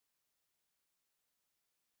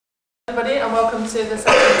and welcome to the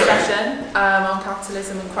second session on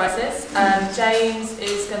capitalism and crisis. James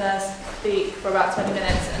is going to speak for about 20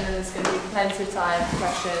 minutes and then there's going to be plenty of time for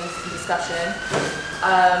questions and discussion.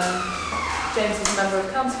 James is a member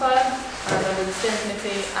of Counterfire, a member of the steering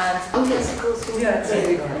committee, and... Oh yes, of course. Yeah.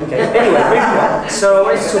 Okay, anyway, moving on. So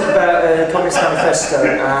I want to talk about Communist Manifesto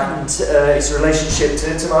and its relationship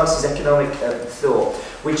to Marx's economic thought,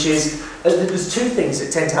 which is, there's two things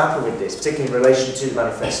that tend to happen with this, particularly in relation to the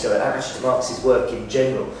manifesto and actually to Marx's work in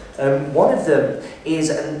general. One of them is,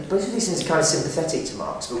 and both of these things are kind of sympathetic to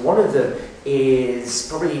Marx, but one of them is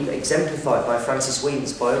probably exemplified by Francis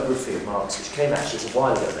Whedon's biography of Marx, which came actually a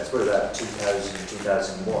while ago, that's probably about 2000,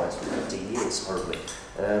 2001, it's been 15 years, horribly.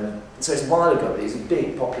 So it's a while ago, but it's a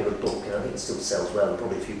big popular book, and I think it still sells well, and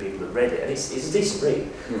probably a few people have read it, and it's a decent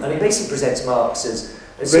read. And it basically presents Marx as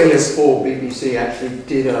Radio 4 BBC actually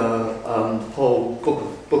did a whole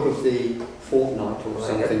book of the fortnight or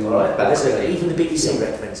something like that. Even the BBC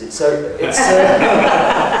recommends it. So it's,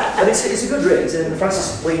 but it's a good read, and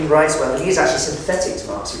Francis Whedon writes well, and he is actually sympathetic to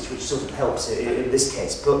Marx, which sort of helps in this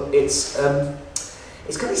case. But it's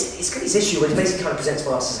got his issue where it basically kind of presents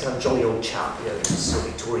Marx as a kind of jolly old chap, you know, sort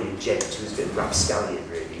of Victorian gent who's a bit rapscallion,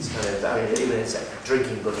 really. He's kind of, I mean, even it's like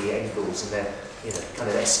drinking bloody Engels and they're, you know, kind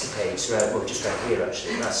of escapades throughout, well, just around here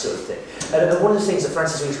actually, and that sort of thing. And one of the things that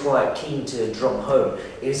Francis Whedon is quite keen to drum home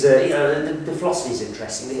is, you know, the philosophy is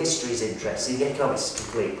interesting, the history is interesting, the economics is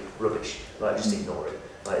complete rubbish, like just ignore it.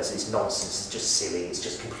 Like, it's nonsense, it's just silly, it's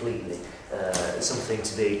just completely something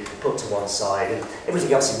to be put to one side. And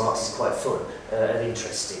everything else in Marx is quite fun and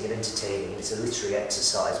interesting and entertaining, and it's a literary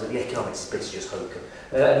exercise, but the economics is basically just hokum.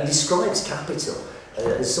 And he describes capital,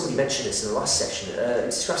 as somebody mentioned this in the last session, it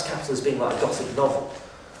describes capital as being like a Gothic novel.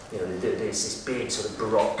 You know, there's this big sort of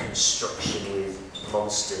Baroque construction with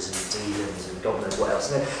monsters and demons and God knows what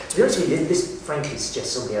else. Now, to be honest with you, this frankly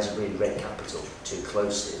suggests somebody hasn't really read Capital too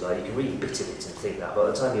closely. Like, you can read a bit of it and think that, but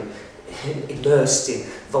by the time you're immersed in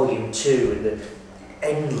volume 2 and the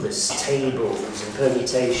endless tables and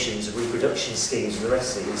permutations and reproduction schemes and the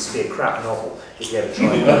rest of it, it's to be a crap novel if you ever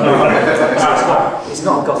try it. It's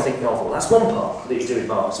not a Gothic novel. That's one part that you do in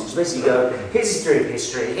Marx, which is basically go, here's his theory of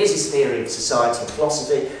history, here's his theory of society and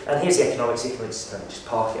philosophy, and here's the economics, and just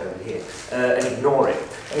park it over here and ignore it.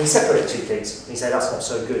 And he separates two things, and he said that's not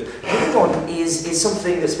so good. The other one is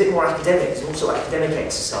something that's a bit more academic, it's also an academic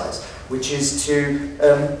exercise, which is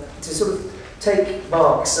to sort of take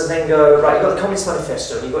Marx and then go, right, you've got the Communist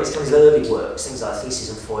Manifesto, and you've got his early works, things like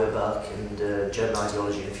Theses on Feuerbach and German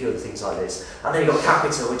ideology and a few other things like this. And then you've got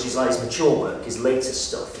Capital, which is like his mature work, his later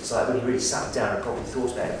stuff. It's like when he really sat down and probably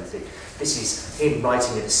thought about everything. This is him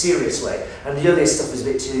writing in a serious way. And the earlier stuff is a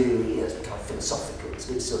bit too, you know, it's a bit kind of philosophical, it's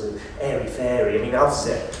a bit sort of airy-fairy. I mean,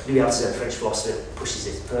 Louis Althusser, French philosopher, pushes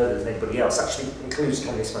it further than anybody else, actually includes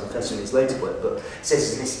Communist Manifesto in his later work, but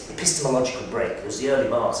says in this epistemological break, there's the early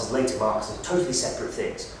Marx, there's later Marx, they're totally separate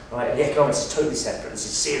things, right? And the economics is totally separate, this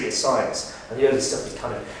is serious science, and the early stuff is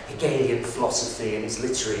kind of Hegelian philosophy and it's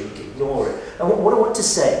literary, and you can ignore it. And what I want to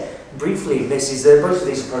say, briefly in this, is that both of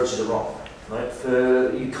these approaches are wrong, right?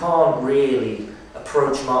 You can't really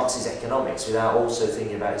approach Marx's economics without also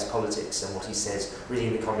thinking about his politics and what he says,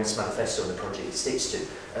 reading the Communist Manifesto and the project he sticks to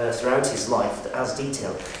throughout his life, as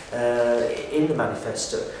detailed in the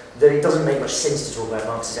manifesto, that it doesn't make much sense to talk about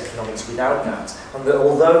Marx's economics without that. And that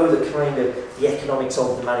although the economics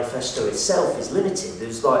of the manifesto itself is limited,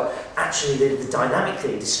 there's like actually the dynamic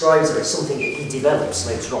that he describes there is something that he develops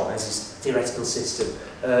later on as his theoretical system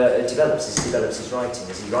develops his writing,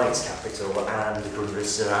 as he writes Capital and the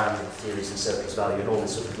Grundrisse and theories and surplus value and all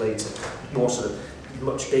this sort of later, more sort of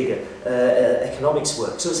much bigger economics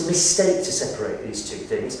work. So it's a mistake to separate these two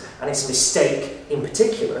things, and it's a mistake in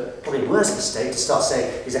particular, probably a worse mistake, to start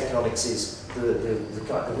saying his economics is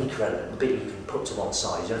the weaker element, the bit you can put to one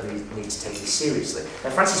side. You don't really need to take this seriously.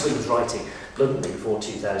 Now, Francis Whedon was writing bluntly before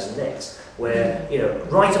 2008, where, you know,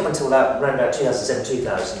 right up until around about 2007,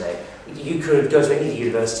 2008, you could go to any of the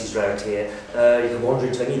universities around here, you could wander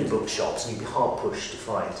into any of the bookshops, and you'd be hard pushed to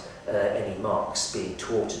find any Marx being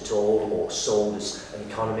taught at all, or sold as an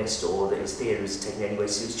economist, or that his theory was taken anyway,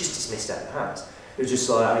 so it was just dismissed out of hand. It was just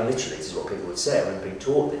like, I mean, literally, this is what people would say. I remember being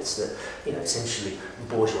taught this, that, you know, essentially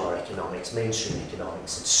bourgeois economics, mainstream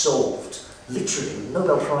economics had solved, literally, the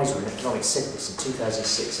Nobel Prize winner in economics said this in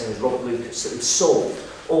 2006, and it was Robert Lucas, that it solved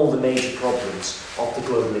all the major problems of the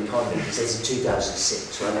global economy, he says, in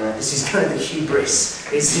 2006, right? This is kind of the hubris.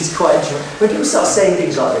 It's quite interesting. When people start saying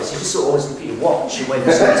things like this, you just sort of always look at your watch, and when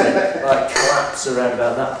you start to like collapse around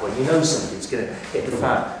about that point, you know something's going to hit the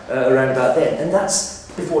fan around about then. And that's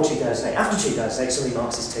before 2008. After 2008, suddenly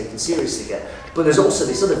Marx is taken seriously again. But there's also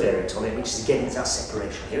this other variant on it, which is again, it's that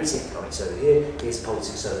separation. Here is the economics over here, here's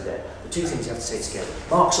politics over there. The two things you have to take together.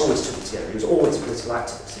 Marx always took it together. He was always a political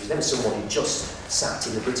activist. He was never someone who just sat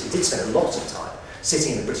in the British. He did spend a lot of time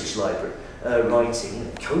sitting in the British Library,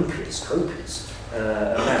 writing copious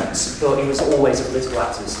amounts, but he was always a political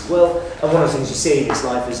activist as well. And one of the things you see in his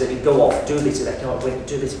life is that he'd go off, do a bit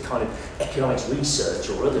of kind of economics research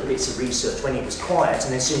or other bits of research when he was quiet,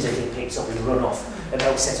 and then as soon as everything picks up, he'd run off and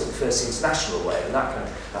help set up the first international way. And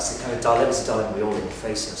that's the kind of dilemma, it's a dilemma we all end up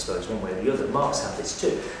facing, I suppose, one way or the other. Marx had this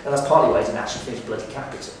too, and that's partly why he didn't actually finish bloody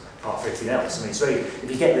Capital. Apart from everything else. I mean, it's very,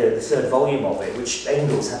 if you get the third volume of it, which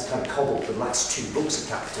Engels had to kind of cobble the last two books of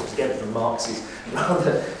Capital together from Marx's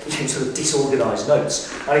rather sort of disorganised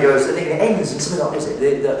notes. And he goes, I think it ends in something like, was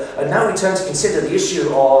it? And now we turn to consider the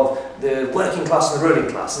issue of the working class and the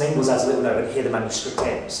ruling class. And Engels has a little note, and here the manuscript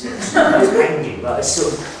ends. You know, it's hanging, like a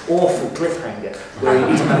sort of awful cliffhanger, where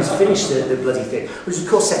he didn't manage to finish the bloody thing, which of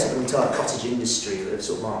course set up an entire cottage industry of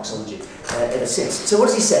sort of Marxology ever since. So what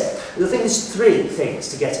does he say? Well, I think there's three things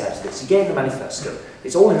to get out of this. You get the manifesto.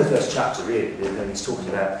 It's all in the first chapter, really, when he's talking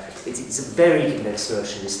about, it's a very condensed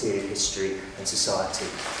version of this theory of history and society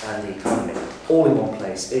and the economy, all in one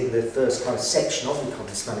place, in the first kind of section of the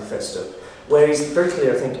Communist Manifesto, where he's very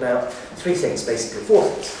clear, I think, about three things, basically, four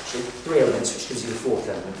things, actually, three elements, which gives you the fourth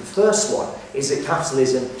element. The first one is that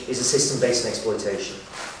capitalism is a system based on exploitation.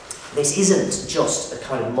 This isn't just a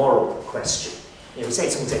kind of moral question. You know, we say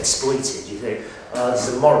someone's exploited, you think, this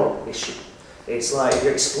is a moral issue. It's like if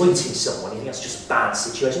you're exploiting someone, you think that's just a bad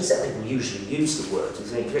situation. Instead, people usually use the word. You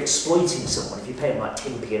think if you're exploiting someone, if you pay them like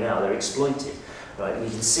 10p an hour, they're exploited. Right? And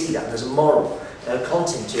you can see that. And there's a moral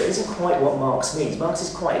content to it. It isn't quite what Marx means. Marx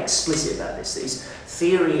is quite explicit about this. His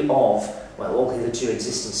theory of, well, all hitherto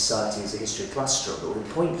existing society is a history of class struggle.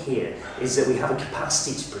 The point here is that we have a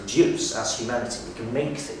capacity to produce as humanity. We can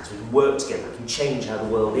make things, we can work together, we can change how the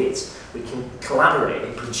world is. We can collaborate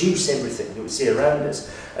and produce everything that we see around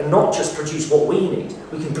us. And not just produce what we need,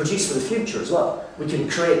 we can produce for the future as well. We can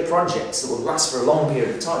create projects that will last for a long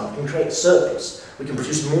period of time. We can create a surplus. We can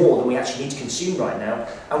produce more than we actually need to consume right now,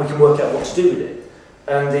 and we can work out what to do with it.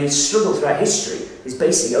 And the struggle throughout history is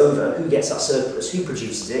basically over who gets that surplus, who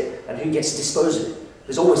produces it, and who gets to dispose of it.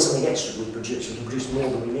 There's always something extra we produce. We can produce more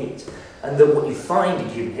than we need. And that what you find in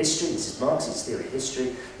human history, this is Marx's theory of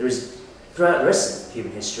history, there is throughout the rest of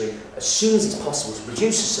human history, as soon as it's possible to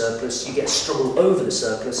produce a surplus, you get a struggle over the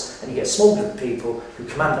surplus, and you get a small group of people who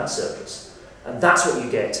command that surplus. And that's what you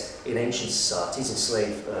get in ancient societies, in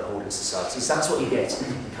slave-holding societies. That's what you get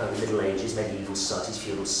in kind of the Middle Ages, medieval societies,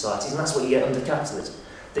 feudal societies, and that's what you get under capitalism.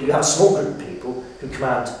 That you have a small group of people who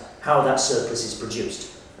command how that surplus is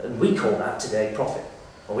produced. And we call that today profit.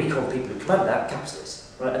 Or we call people who command that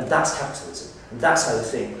capitalists. Right? And that's capitalism. And that's how the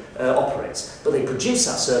thing operates. But they produce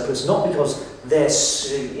that surplus not because they're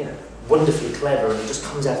wonderfully clever and it just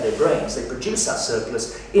comes out of their brains. They produce that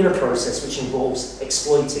surplus in a process which involves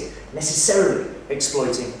exploiting, necessarily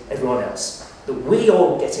exploiting everyone else. That we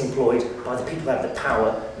all get employed by the people who have the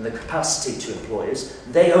power and the capacity to employ us.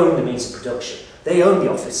 They own the means of production. They own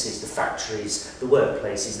the offices, the factories, the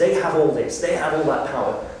workplaces. They have all this. They have all that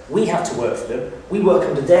power. We have to work for them. We work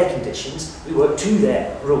under their conditions. We work to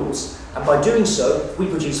their rules. And by doing so, we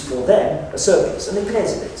produce for them a surplus. And they pay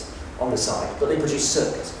us a bit on the side, but they produce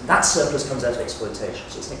surplus. And that surplus comes out of exploitation.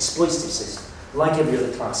 So it's an exploitative system, like every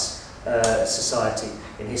other class society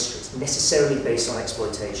in history. It's necessarily based on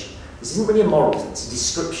exploitation. This isn't really a moral thing, it's a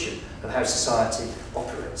description of how society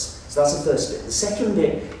operates. So that's the first bit. The second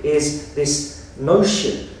bit is this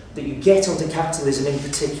notion that you get onto capitalism in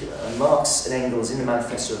particular, and Marx and Engels in the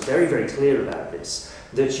manifesto are very, very clear about this,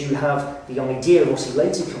 that you have the idea of what he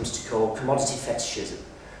later comes to call commodity fetishism.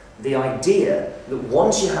 The idea that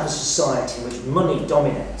once you have a society in which money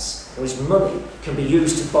dominates, in which money can be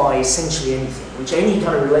used to buy essentially anything, in which any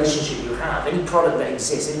kind of relationship you have, any product that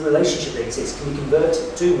exists, any relationship that exists can be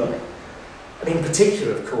converted to money. And in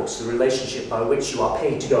particular, of course, the relationship by which you are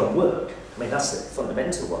paid to go and work. I mean, that's the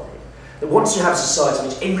fundamental one here. That once you have a society in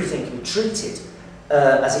which everything can be treated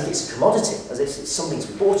as if it's a commodity, as if it's something to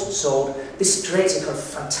be bought and sold, this creates a kind of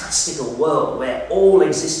fantastical world where all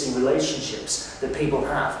existing relationships that people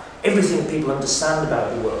have, everything that people understand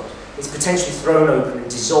about the world, is potentially thrown open and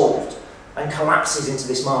dissolved and collapses into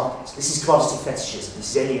this market. This is commodity fetishism,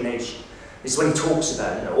 this is alienation. This is when he talks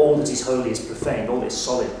about, all that is holy is profaned, all that is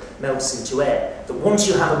solid melts into air. That once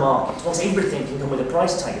you have a market, once everything can come with a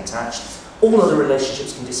price tag attached, all other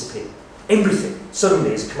relationships can disappear. Everything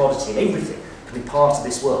suddenly is a commodity, and everything can be part of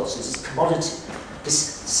this world. So this is commodity, this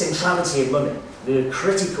centrality of money, the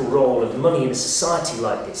critical role of money in a society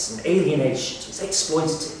like this, and alienation. It's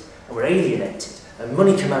exploitative, and we're alienated, and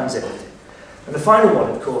money commands everything. And the final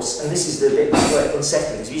one, of course, and this is the bit quite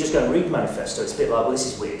unsettling, is if you just go and read the manifesto, it's a bit like, well, this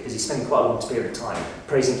is weird, because he's spending quite a long period of time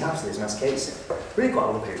praising capitalism, as Kate said. Really quite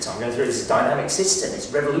a long period of time going through it. It's a dynamic system,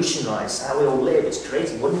 it's revolutionised how we all live, it's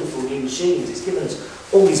created wonderful new machines, it's given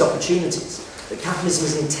us all these opportunities. That capitalism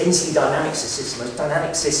is an intensely dynamic system, the most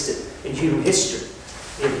dynamic system in human history.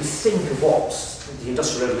 You know, you think of what the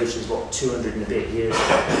Industrial Revolution is, what, 200 and a bit years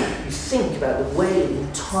ago. You think about the way the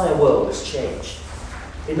entire world has changed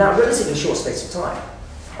in that relatively short space of time.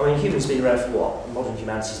 I mean, humans have been around for what? Modern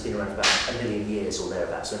humanity's been around for about 1 million years or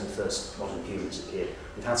thereabouts when the first modern humans appeared.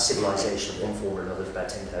 We've had civilization of one form or another for about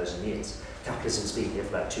 10,000 years. Capitalism's been here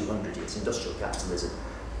for about 200 years, industrial capitalism.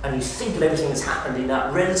 And you think of everything that's happened in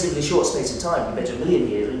that relatively short space of time, compared to 1 million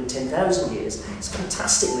years or even 10,000 years, it's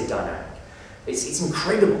fantastically dynamic. It's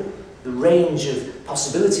incredible, the range of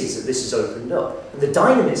possibilities that this has opened up. And the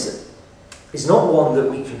dynamism is not one that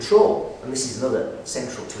we control, and this is another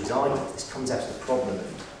central to his argument. This comes out of the problem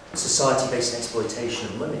of society based on exploitation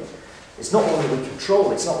of money. It's not one that we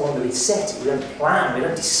control, it's not one that we set, we don't plan, we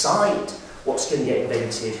don't decide what's going to get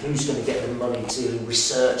invented, who's going to get the money to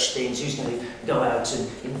research things, who's going to go out and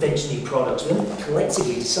invent new products. We don't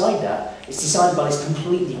collectively decide that. It's decided by this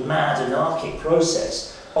completely mad, anarchic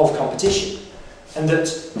process of competition. And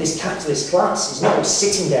that this capitalist class is not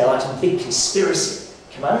sitting there like a big conspiracy,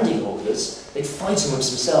 commanding orders. They fight amongst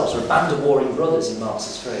themselves. They're a band of warring brothers, in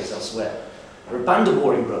Marx's phrase elsewhere. They're a band of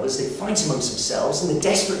warring brothers. They fight amongst themselves in the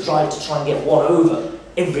desperate drive to try and get one over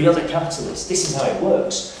every other capitalist. This is how it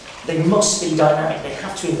works. They must be dynamic. They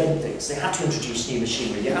have to invent things. They have to introduce new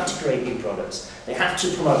machinery. They have to create new products. They have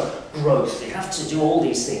to promote growth. They have to do all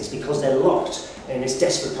these things because they're locked in this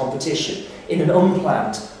desperate competition in an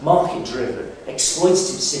unplanned, market-driven,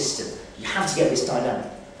 exploitative system. You have to get this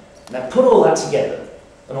dynamic. Now, put all that together,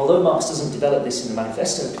 and although Marx doesn't develop this in the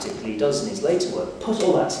manifesto particularly, he does in his later work, put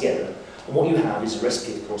all that together, and what you have is a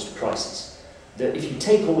recipe, of course, for crisis. That if you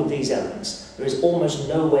take all of these elements, there is almost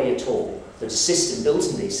no way at all that a system built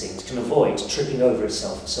in these things can avoid tripping over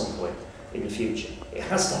itself at some point in the future. It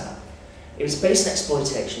has to happen. It is based on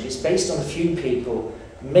exploitation. It's based on a few people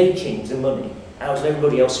making the money out of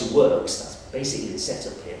everybody else who works. That's basically the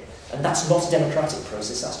setup here. And that's not a democratic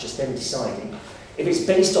process, that's just them deciding. If it's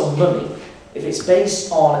based on money, if it's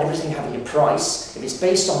based on everything having a price, if it's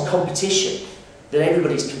based on competition, that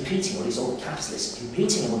everybody's competing, or at least all the capitalists are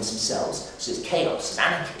competing amongst themselves, so it's chaos, it's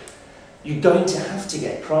anarchy, you're going to have to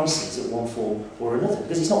get crises at one form or another,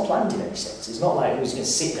 because it's not planned in any sense. It's not like who's going to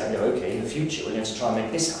sit there and go, okay, in the future we're going to try and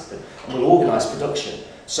make this happen, and we'll organise production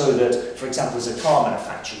so that, for example, as a car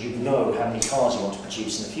manufacturer, you know how many cars you want to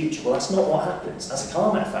produce in the future. Well, that's not what happens. As a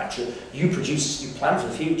car manufacturer, you plan for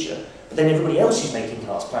the future, but then everybody else who's making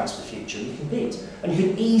cars plans for the future, and you compete. And you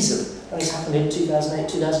can easily, and this happened in 2008,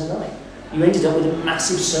 2009, you ended up with a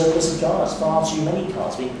massive surplus of cars, far too many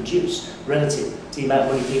cars being produced relative to the amount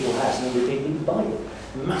of money people had and the number of people who could buy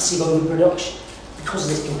them. Massive overproduction. Because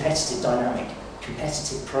of this competitive dynamic,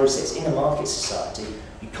 competitive process in a market society,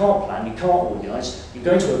 you can't plan, you can't organise, you're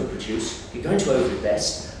going to overproduce, you're going to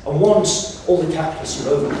overinvest, and once all the capitalists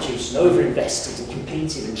who are overproduced and overinvested and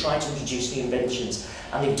competed and tried to introduce new inventions,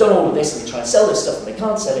 and they've done all of this and they try and sell their stuff and they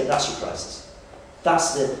can't sell it, that's your crisis.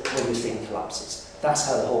 That's when the thing collapses. That's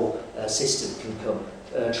how the whole system can come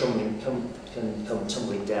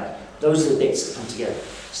tumbling down. Those are the bits that come together.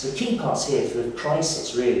 So the key parts here for the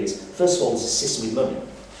crisis really is, first of all, there's a system with money.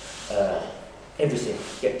 Everything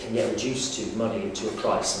can get reduced to money and to a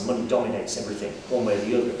price, and money dominates everything, one way or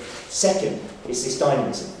the other. Second is this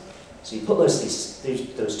dynamism. So you put those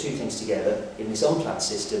two things together in this unplanned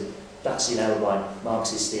system, that's in outline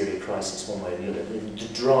Marx's theory of crisis, one way or the other.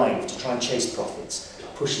 The drive to try and chase profits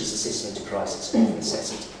pushes the system into crisis of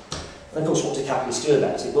necessity. And of course, what do capitalists do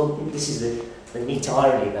about it? Well, this is the neat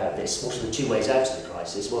irony about this. What are the two ways out of the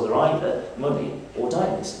crisis? Well, they're either money or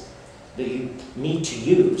dynamism. That you need to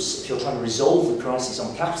use, if you're trying to resolve the crisis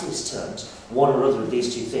on capitalist terms, one or other of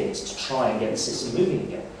these two things to try and get the system moving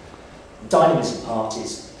again. The dynamism part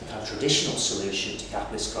is the kind of traditional solution to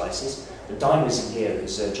capitalist crisis. The dynamism here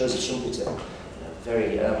is Joseph Schumpeter,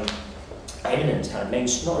 very eminent kind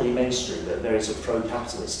of not really mainstream, but very sort of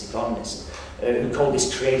pro-capitalist economist, who called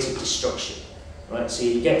this creative destruction. Right? So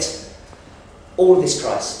you get all of this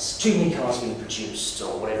crisis, too many cars being produced,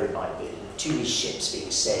 or whatever it might be, too many ships being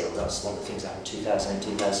sailed, that's one of the things that happened in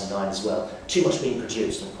 2008, 2009 as well. Too much being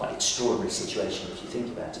produced, and quite an extraordinary situation if you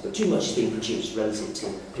think about it, but too much is being produced relative to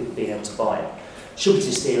people being able to buy it.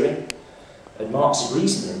 Schumpeter's theory, And Marx's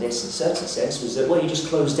reason in this, in a certain sense, was that, well, you just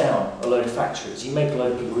close down a load of factories, you make a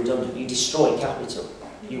load of people redundant, you destroy capital,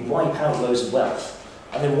 you wipe out loads of wealth.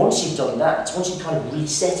 And then once you've done that, once you kind of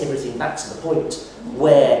reset everything back to the point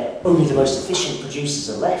where only the most efficient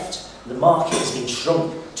producers are left, the market has been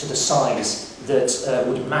shrunk to the size that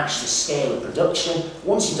would match the scale of production.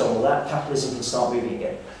 Once you've done all that, capitalism can start moving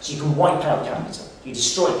again. So you can wipe out capital, you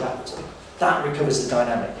destroy capital. That recovers the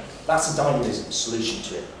dynamic. That's a dynamism solution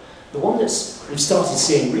to it. The one that we've started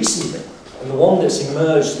seeing recently, and the one that's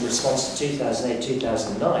emerged in response to 2008,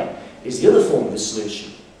 2009, is the other form of the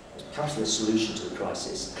solution, the capitalist solution to the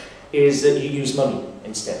crisis, is that you use money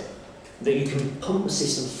instead. That you can pump the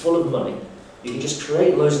system full of money, you can just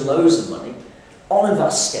create loads and loads of money on a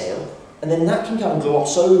vast scale, and then that can kind of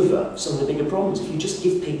gloss over some of the bigger problems. If you just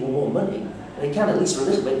give people more money, they can, at least for a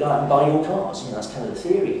little bit, go out and buy your cars. You know, that's kind of the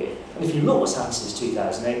theory here. And if you look what's happened since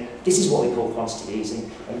 2008, this is what we call quantitative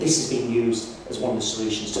easing, and this is being used as one of the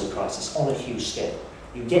solutions to the crisis on a huge scale.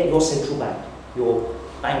 You get your central bank, your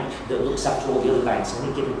bank that looks after all the other banks in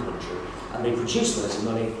any given country, and they produce loads of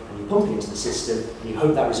money, and you pump it into the system, and you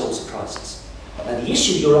hope that resolves a crisis. And the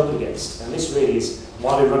issue you're up against, and this really is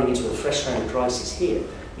why we're running into a fresh kind of crisis here,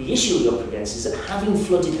 the issue you're up against is that having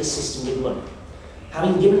flooded the system with money,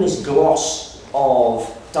 having given this gloss of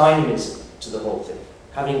dynamism to the whole thing,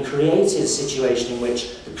 having created a situation in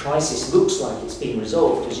which the crisis looks like it's been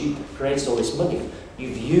resolved because you've created all this money,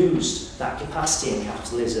 you've used that capacity in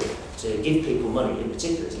capitalism to give people money, in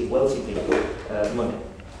particular, to give wealthy people money,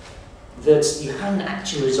 that you haven't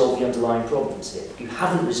actually resolved the underlying problems here. You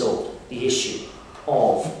haven't resolved the issue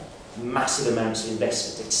of massive amounts of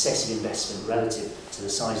investment, excessive investment relative to the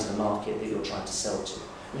size of the market that you're trying to sell to.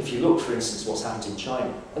 And if you look, for instance, what's happened in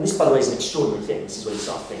China, and this, by the way, is an extraordinary thing, this is where you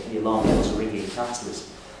start thinking the alarm bells are ringing in capitalism,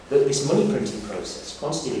 that this money printing process,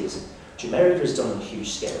 quantitative easing, which America has done on a huge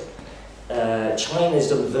scale, China has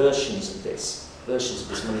done versions of this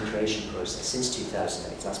money creation process since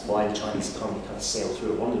 2008. That's why the Chinese economy kind of sailed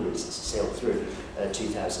through, one of the reasons it sailed through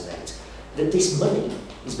 2008. That this money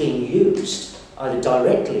is being used either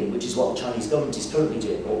directly, which is what the Chinese government is currently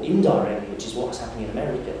doing, or indirectly, which is what's happening in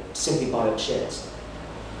America, to simply buy up shares.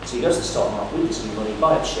 So you go to the stock market with this new money,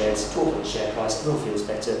 buy up shares, talk about the share price, everyone feels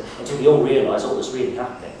better, until we all realise all that's really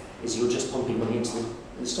happening is you're just pumping money into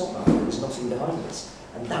the stock market. There's nothing behind this.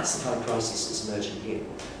 And that's the kind of crisis that's emerging here.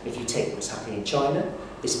 If you take what's happening in China,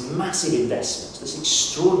 this massive investment, this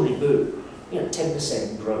extraordinary boom,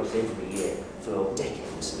 10% growth every year for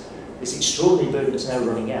decades, this extraordinary boom that's now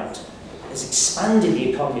running out, has expanded the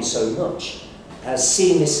economy so much, has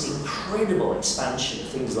seen this incredible expansion of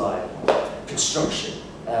things like construction,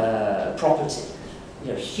 property,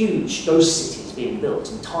 huge ghost cities being built,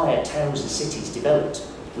 entire towns and cities developed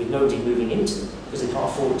with nobody moving into them because they can't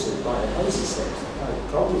afford to buy their houses there. That's kind of the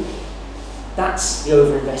problem. That's the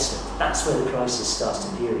overinvestment. That's where the crisis starts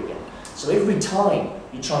to appear again. So every time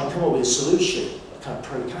you try and come up with a solution, a kind of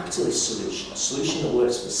pro-capitalist solution, a solution that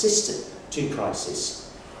works for the system to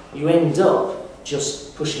crisis, you end up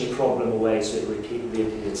just pushing a problem away so it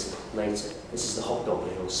reappears later. This is the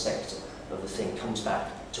hobgoblin or spectre of the thing, comes back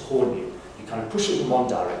to haunt you. You kind of push it in one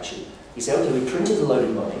direction. You say, okay, we printed a load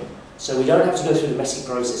of money, so we don't have to go through the messy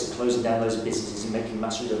process of closing down loads of businesses and making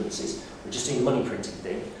mass redundancies. We're just doing the money printing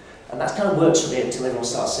thing. And that kind of works for a bit until everyone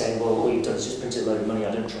starts saying, well, all you've done is just printed a load of money,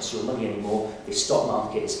 I don't trust your money anymore, the stock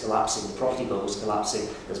market is collapsing, the property bubble is collapsing,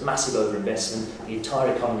 there's massive overinvestment, the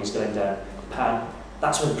entire economy is going down the pan.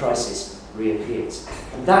 That's when the crisis reappears.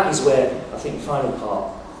 And that is where I think the final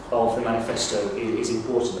part of the manifesto is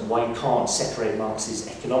important, and why you can't separate Marx's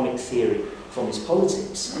economic theory from his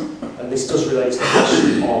politics. And this does relate to the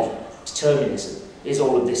question of determinism. Is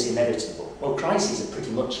all of this inevitable? Well, crises are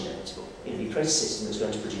pretty much inevitable. If you create a system that's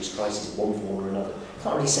going to produce crises in one form or another, you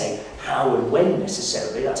can't really say how and when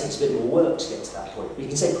necessarily. That takes a bit more work to get to that point. But you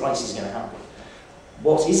can say crises are going to happen.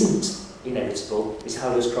 What isn't inevitable is how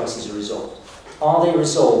those crises are resolved. Are they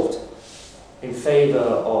resolved in favour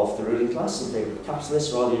of the ruling class, in favour of the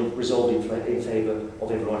capitalists, or are they resolved in favour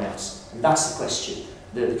of everyone else? And that's the question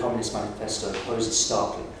that the Communist Manifesto poses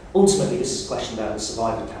starkly. Ultimately, this is a question about the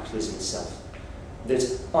survival of capitalism itself.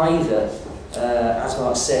 That either, as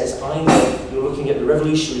Marx says, either you're looking at the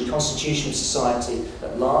revolutionary constitution of society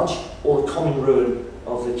at large, or the common ruin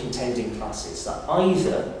of the contending classes. That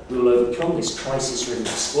either we will overcome this crisis-ridden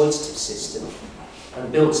exploitative system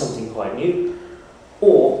and build something quite new,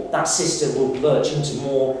 or that system will lurch into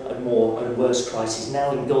more and worse crises,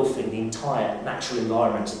 now engulfing the entire natural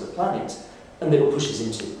environment of the planet, and they will push us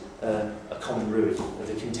into a common ruin of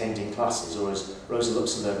the contending classes, or as Rosa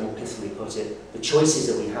Luxemburg more pithily put it, the choices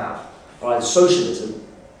that we have are either socialism,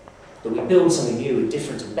 that we build something new and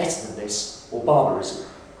different and better than this, or barbarism,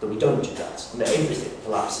 that we don't do that, and that everything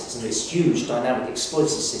collapses, and this huge dynamic exploitative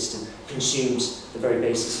system consumes the very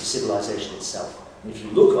basis of civilization itself. And if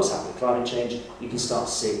you look at what's happening with climate change, you can start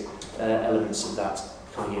to see elements of that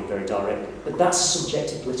coming in very directly. But that's a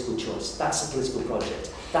subjective political choice. That's a political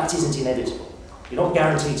project. That isn't inevitable. You're not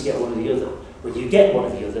guaranteed to get one or the other. Whether you get one or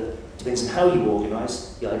the other depends on how you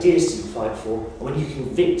organise, the ideas that you fight for, and when you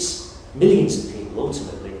convince millions of people,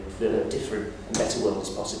 ultimately, that a different and better world is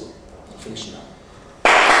possible. I'll finish now.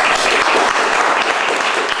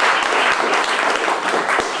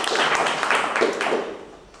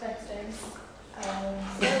 Thanks, James.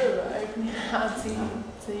 So, opening it out to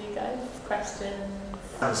you guys. Questions?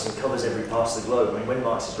 Anderson covers every part of the globe. I mean, when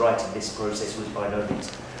Marx is writing, this process was by no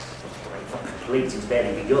means not complete, it's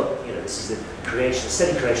barely begun. You know, this is the creation, the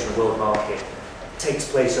steady creation of the world market. It takes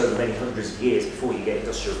place over many hundreds of years before you get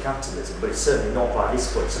industrial capitalism, but it's certainly not by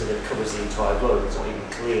this point something that covers the entire globe. It's not even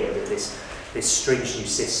clear that this strange new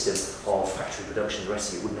system of factory production, the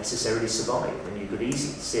rest of it, would necessarily survive. I mean, you could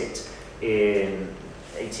easily sit in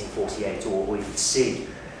 1848, or you could see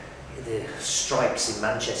the strikes in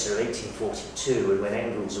Manchester of 1842, and when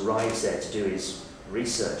Engels arrives there to do his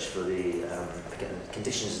research for the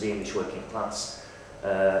conditions of the English working class,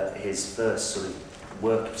 his first sort of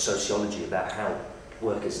work of sociology about how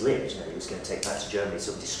workers lived, he was going to take that to Germany to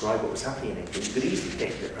sort of describe what was happening in England. You could easily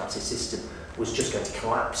think that perhaps his system was just going to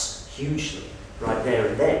collapse hugely right there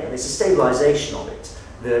and then, and there's a stabilisation of it,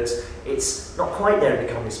 that it's not quite there in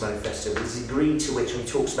the Communist Manifesto, but it's the degree to which, when he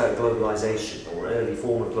talks about globalisation, or early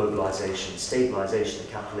form of globalisation, stabilisation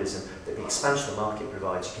of capitalism, that the expansion of the market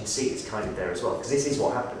provides, you can see it's kind of there as well, because this is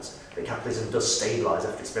what happens. That capitalism does stabilise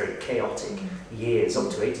after its very chaotic years,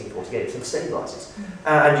 up to 1848, everything stabilises.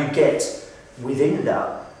 And you get within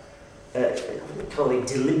that, I wouldn't call it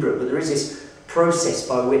deliberate, but there is this process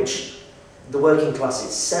by which the working class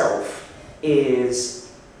itself is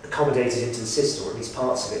accommodated into the system, or at least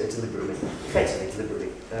parts of it are deliberately, effectively deliberately,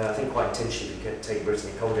 I think quite intentionally, take Britain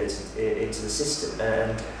accommodated into the system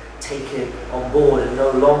and taken on board, and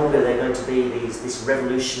no longer they're going to be this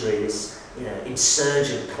revolutionary, this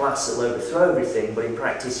insurgent class that will overthrow everything, but in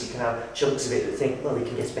practice you can have chunks of it that think, well, they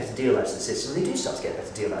can get a better deal out of the system, and they do start to get a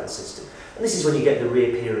better deal out of the system. And this is when you get the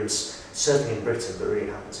reappearance, certainly in Britain, but really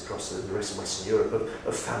happens across the rest of Western Europe,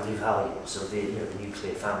 of family values, of the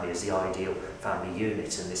nuclear family as the ideal family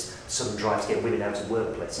unit, and this sudden drive to get women out of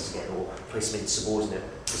workplaces again, or place them in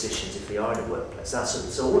subordinate positions if they are in a workplace.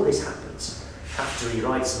 So all of this happens after he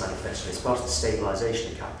writes the manifesto. It's part of the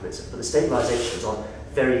stabilisation of capitalism, but the stabilisation is on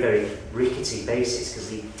very, very rickety basis, because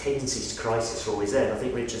the tendencies to crisis are always there. And I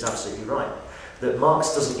think Richard's absolutely right, that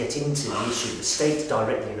Marx doesn't get into the issue of the state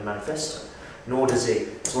directly in the manifesto, nor does he.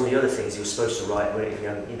 It's one of the other things he was supposed to write, where if he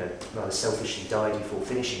hadn't, rather selfishly died before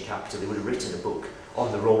finishing Capital, he would have written a book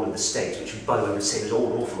on the role of the state, which, by the way, would say there's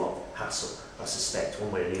all an awful lot of hassle, I suspect,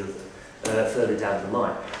 one way or the other, further down the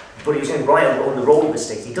line. But he was going to write on the role of the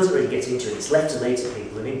state. He doesn't really get into it. It's left to later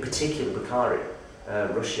people, and in particular Bukhari,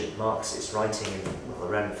 Russian Marxist, writing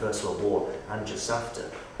around the First World War and just after,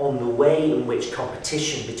 on the way in which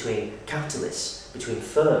competition between capitalists, between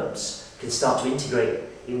firms, can start to integrate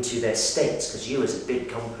into their states, because you as a big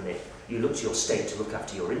company, you look to your state to look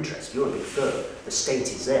after your interests. You're a big firm. The state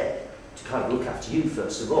is there to kind of look after you,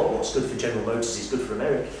 first of all. What's good for General Motors is good for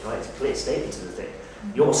America, right? It's a clear statement to the thing.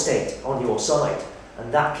 Your state on your side,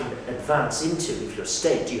 and that can advance into, if you're a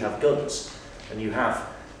state, you have guns, and you have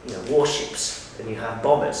warships, and you have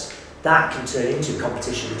bombers. That can turn into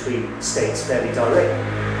competition between states fairly directly.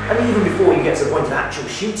 And even before you get to the point of actual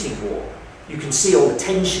shooting war, you can see all the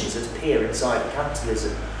tensions that appear inside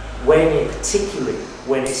capitalism, particularly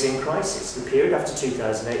when it's in crisis. The period after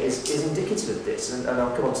 2008 is indicative of this, and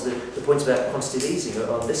I'll come on to the point about quantitative easing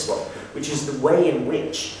on this one, which is the way in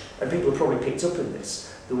which, and people have probably picked up on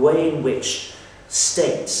this, the way in which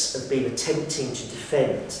states have been attempting to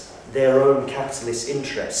defend their own capitalist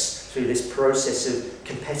interests through this process of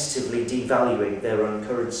competitively devaluing their own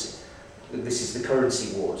currency. This is the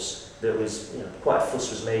currency wars that was, quite a fuss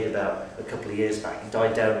was made about a couple of years back. It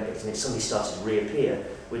died down a bit, and it suddenly started to reappear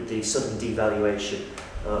with the sudden devaluation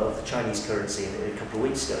of the Chinese currency a couple of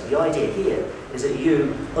weeks ago. The idea here is that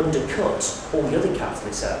you undercut all the other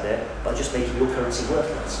capitalists out there by just making your currency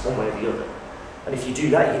worthless, one way or the other. And if you do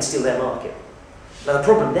that, you can steal their market. Now the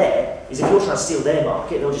problem there is if you're trying to steal their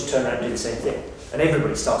market, they'll just turn around and do the same thing. And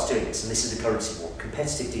everybody starts doing this, and this is the currency war,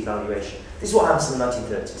 competitive devaluation. This is what happens in the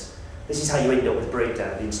 1930s. This is how you end up with a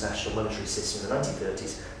breakdown of the international monetary system in the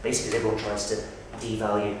 1930s. Basically, everyone tries to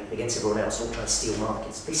devalue against everyone else, all trying to steal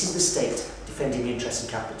markets. This is the state defending the interests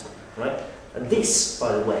of capital, right? And this,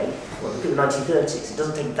 by the way, well, look at the 1930s, it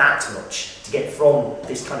doesn't take that much to get from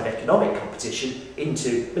this kind of economic competition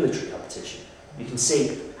into military competition. You can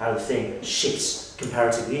see how the thing shifts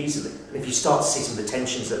comparatively easily. And if you start to see some of the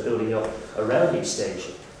tensions that are building up around East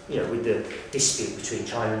Asia, you know, with the dispute between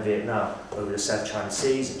China and Vietnam over the South China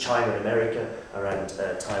Seas, and China and America around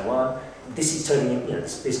Taiwan, this is turning, you know,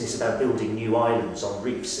 this business about building new islands on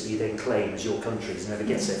reefs that you then claim as your countries, and whoever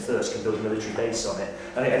gets there first can build a military base on it.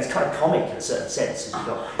 And it's kind of comic in a certain sense. You've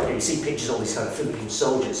got, you know, you see pictures of all these kind of Philippine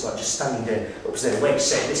soldiers like just standing there up to their waist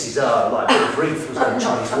saying, "This is our like reef," was when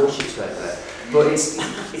Chinese warships go over there. But it's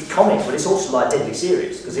comic, but it's also like deadly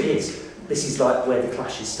serious, because it is. This is like where the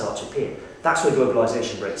clashes start to appear. That's where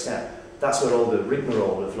globalisation breaks down. That's where all the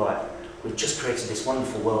rigmarole of like, we've just created this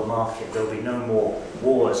wonderful world market, there'll be no more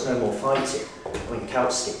wars, no more fighting. When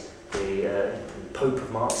Kautsky, the Pope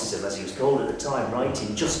of Marxism, as he was called at the time,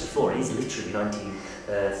 writing just before, it is literally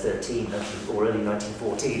 1913 or early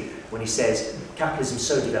 1914, when he says, capitalism's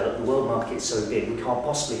so developed, the world market's so big, we can't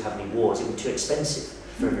possibly have any wars, it would be too expensive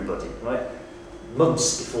for everybody, right?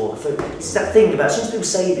 Months before the food. It's that thing about, as soon as people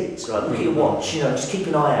say this, right, look at your watch, you know, just keep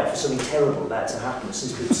an eye out for something terrible about to happen as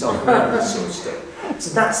soon as people start around this sort of stuff.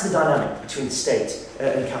 So that's the dynamic between the state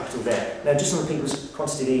and capital there. Now, just on the people's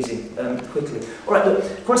quantitative easing, quickly. All right,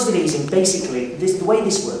 look, quantitative easing, basically, the way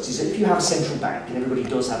this works is that if you have a central bank, and everybody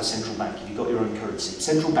does have a central bank, if you've got your own currency,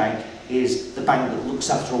 central bank is the bank that looks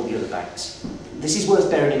after all the other banks. This is worth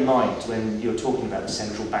bearing in mind when you're talking about the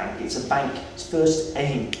central bank. It's a bank's first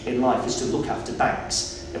aim in life is to look after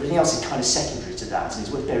banks. Everything else is kind of secondary to that, and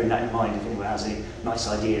it's worth bearing that in mind if anyone has any nice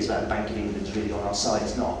ideas about the Bank of England is really on our side.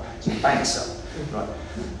 It's not. It's the banks are. Right.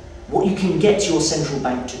 What you can get your central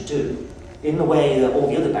bank to do, in the way that all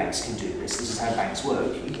the other banks can do this is how banks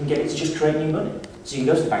work, you can get it to just create new money. So you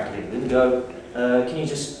can go to the Bank of England and go, can you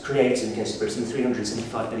just create, in the case of Britain,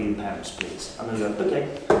 £375 billion, please? And they'll go, okay,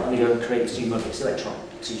 and they go and create new money. It's electronic,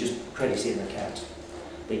 so you just credit it in an account.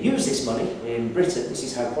 They use this money in Britain. This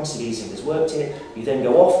is how quantitative easing has worked here. You then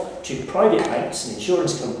go off to private banks and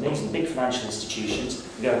insurance companies and big financial institutions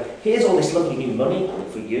and go, here's all this lovely new money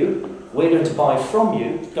for you. We're going to buy from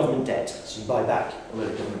you government debt. So you buy back a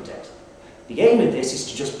load of government debt. The aim of this is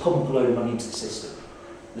to just pump a load of money into the system.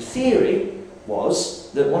 The theory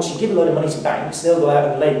was that once you give a load of money to banks, they'll go out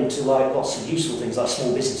and lend to like lots of useful things like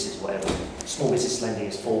small businesses, whatever. Small business lending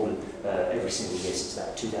has fallen every single year since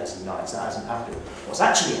about 2009, so that hasn't happened. What's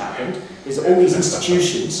actually happened is that all these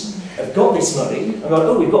institutions have got this money and gone,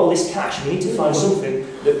 oh, we've got all this cash, we need to find something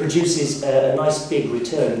that produces a nice big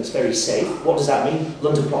return that's very safe. What does that mean?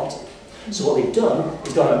 London property. So what they've done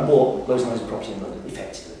is gone out and bought loads and loads of property in London,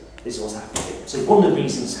 effectively. This is what's happening here. So one of the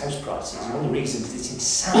reasons house prices, one of the reasons it's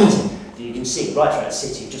insanity that you can see right throughout the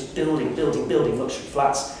city, just building luxury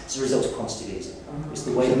flats as a result of quantitative easing. It's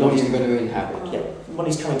the way so money's going to inhabit. Yeah,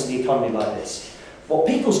 money's coming to the economy like this. What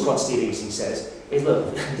people's quantitative easing says is,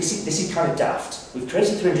 look, this is kind of daft. We've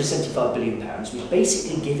created £375 billion. We've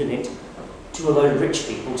basically given it to a load of rich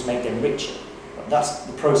people to make them richer. That's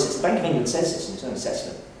the process. The Bank of England says this in its own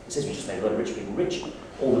assessment. It says we just made a lot of rich people richer.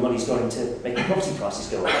 All the money's going to making property prices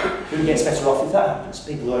go up. Who gets better off if that happens?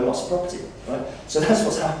 People who own lots of property, right? So that's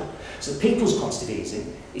what's happened. So people's quantitative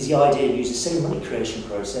easing is the idea to use the same money creation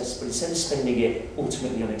process, but instead of spending it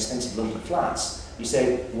ultimately on expensive London flats, you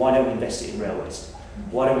say, why don't we invest it in railways?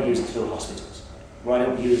 Why don't we use it to build hospitals? Why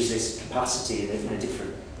don't we use this capacity in a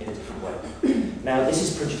different way? Now, this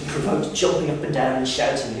has provoked jumping up and down and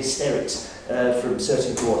shouting and hysterics from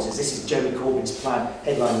certain quarters. This is Jeremy Corbyn's plan,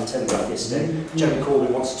 headline in the Telegraph yesterday. Jeremy Corbyn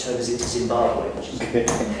wants to turn us into Zimbabwe, which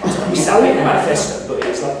is we sound in the manifesto, but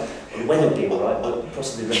it's like the weather will be all right, but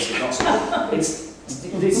possibly the rest of it not so.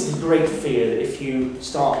 It's a great fear that if you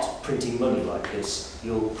start printing money like this,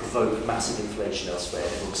 you'll provoke massive inflation elsewhere.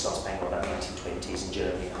 Everyone starts paying on that 1920s in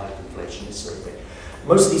Germany, hyperinflation, this sort of thing.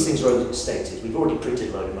 Most of these things are overstated. We've already printed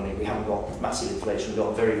a load of money. We haven't got massive inflation. We've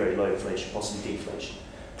got very, very low inflation, possibly deflation.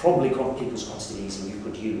 Probably people's quantitative easing you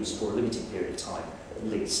could use for a limited period of time, at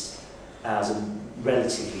least, as a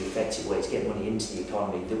relatively effective way to get money into the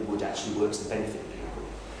economy that would actually work to the benefit of people.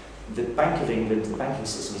 The Bank of England, the banking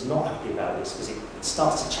system, is not happy about this because it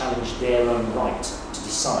starts to challenge their own right to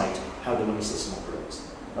decide how the money system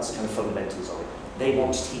operates. That's the kind of fundamentals of it. They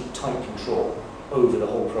want to keep tight control over the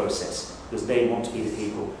whole process because they want to be the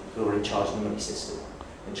people who are in charge of the money system,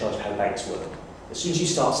 in charge of how banks work. As soon as you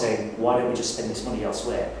start saying, why don't we just spend this money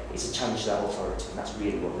elsewhere, it's a challenge to that authority, and that's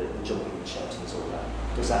really what the jumping and shouting is all about.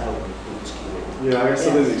 Does that help people's queuing? Yeah, I guess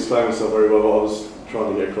I didn't explain myself very well. What I was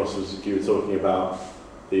trying to get across was you were talking about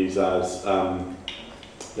these as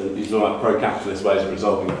these are like pro-capitalist ways of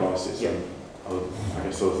resolving crisis. Yeah. And I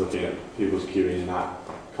guess I was looking at people's queuing in that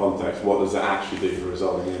context, what does it actually do for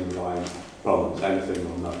resolving the underlying problems? Anything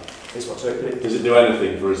or no? Does it do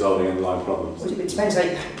anything for resolving underlying problems? Well, it depends.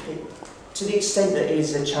 To the extent that it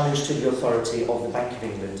is a challenge to the authority of the Bank of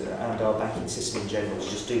England and our banking system in general to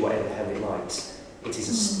just do whatever the hell it likes, it is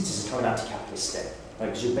a kind of anti-capitalist step.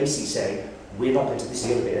 Because you're basically saying, we're not going to, this is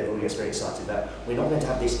the other bit everyone gets very excited about, we're not going to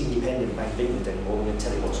have this independent Bank of England anymore, we're going to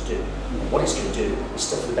tell it what to do. And what it's going to do is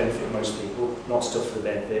stuff for the benefit of most people, not stuff for the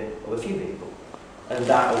benefit of a few people. And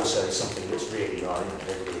that also is something that's really right,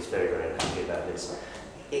 everybody's very, very unhappy about this.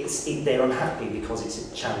 They're unhappy because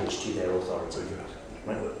it's a challenge to their authority.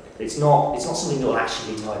 Right? It's not something that will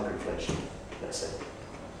actually lead to hyperinflation, let's say.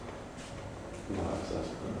 No, that's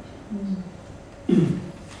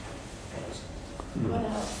What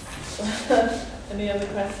else? Any other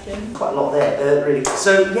questions? Quite a lot there, really.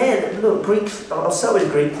 So, yeah, look, I'll start with the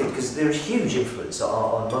Greek thing, because there is huge influence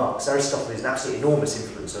on Marx. Aristotle is an absolutely enormous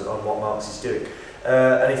influence on what Marx is doing.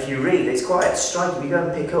 And if you read, it's quite striking. You go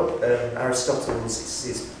and pick up Aristotle's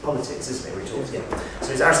his Politics, isn't it? Where he talks,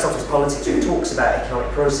 So it's Aristotle's Politics, where he talks about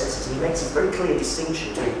economic processes, and he makes a very clear distinction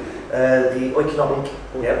between the economic,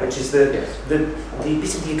 which is the bit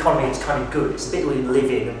of the economy that's kind of good. It's the bit where we live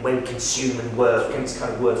in and where we consume and work, and it's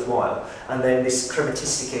kind of worthwhile. And then this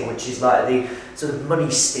chromatistic, which is like the sort of money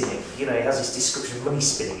spinning. You know, it has this description of money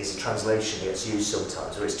spinning is a translation that gets used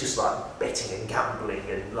sometimes, where it's just like betting and gambling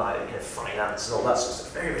and like finance and all that sort of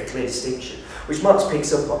stuff. Very, very clear distinction, which Marx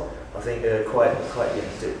picks up on, I think, quite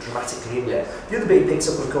dramatically in there. The other bit he picks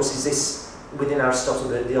up on, of course, is this within Aristotle,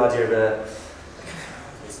 the idea of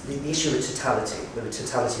the issue of totality, the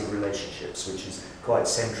totality of relationships, which is quite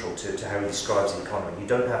central to how he describes the economy. You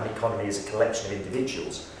don't have an economy as a collection of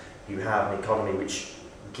individuals. You have an economy which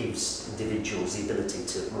gives individuals the ability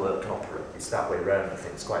to work and operate. It's that way around, I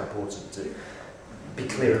think. It's quite important to be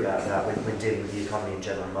clear about that when dealing with the economy in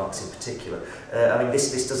general, and Marx in particular. I mean,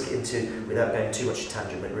 this does get into, without going too much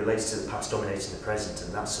tangent, but it relates to the past dominating the present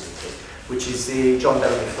and that sort of thing, which is the John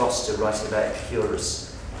Bellamy Foster writing about Epicurus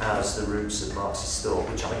as the roots of Marx's thought,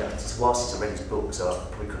 which I mean, whilst I read his books, I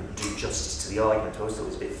probably couldn't do justice to the argument. I always thought it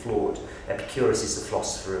was a bit flawed. Epicurus is the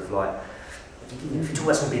philosopher of, like, if you talk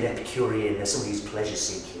about somebody being Epicurean, there's somebody who's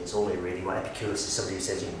pleasure-seeking, it's all they really want. Epicurus is somebody who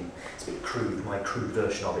says, it's a bit crude, my crude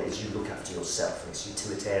version of it is you look after yourself, and it's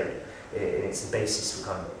utilitarian, and it's the basis for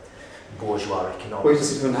kind of bourgeois economics. Well,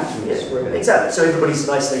 it's an anatomist, really. Exactly, so everybody's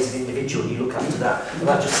an isolated individual, you look after that, and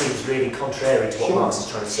that just seems really contrary to what Marx is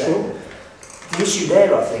trying to say. Sure. The issue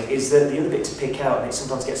there, I think, is that the other bit to pick out, and it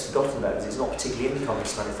sometimes gets forgotten about because it's not particularly in the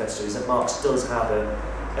Communist Manifesto, is that Marx does have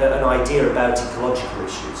an idea about ecological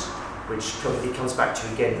issues, which he comes back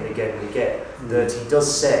to again and again and again, that he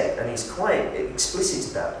does say, and he's quite explicit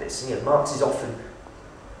about this. You know, Marx is often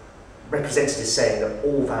represented as saying that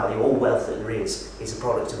all value, all wealth that there is a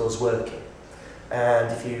product of us working.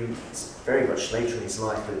 And if you, very much later in his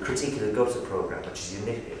life, the Critique of the Gotha programme, which is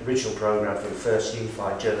the original programme for the first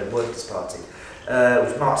unified German Workers' Party,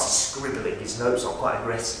 which Marx is scribbling his notes on quite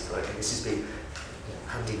aggressively. I think this has been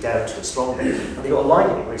handed down to us strongly. And they've got a line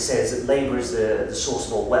in it where he says that labour is the source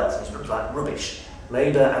of all wealth. And he's like, rubbish.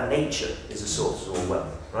 Labour and nature is the source of all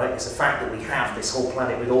wealth. Right? It's the fact that we have this whole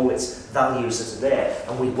planet with all its values that are there,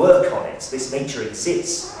 and we work on it. This nature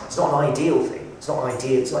exists. It's not an ideal thing. It's not an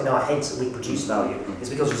idea. It's not in our heads that we produce value. It's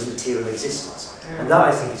because there's a material existence. And that,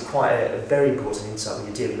 I think, is quite a very important insight when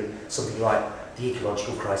you're dealing with something like the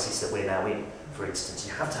ecological crisis that we're now in, for instance.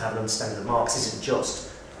 You have to have an understanding that Marx isn't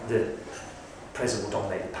just the present will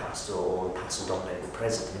dominate the past or the past will dominate the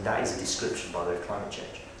present. I mean, that is a description, by the way, of climate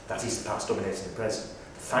change. That is the past dominating the present.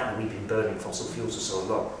 The fact that we've been burning fossil fuels for so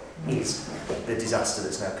long is the disaster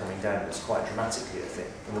that's now coming down. It's quite dramatically, I think.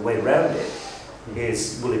 And the way around it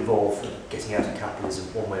will involve getting out of capitalism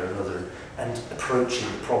one way or another and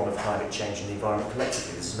approaching the problem of climate change and the environment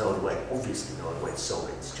collectively. There's no other way, obviously no other way to solve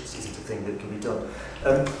it. It just isn't a thing that can be done.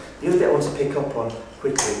 The other bit I want to pick up on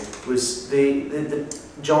quickly was the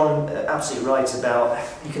John absolutely right about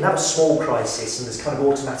you can have a small crisis and there's kind of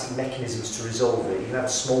automatic mechanisms to resolve it. You can have a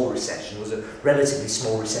small recession. There was a relatively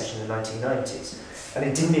small recession in the 1990s. And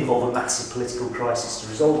it didn't involve a massive political crisis to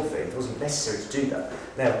resolve the thing. It wasn't necessary to do that.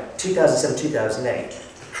 Now, 2007-2008,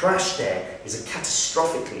 the crash there is a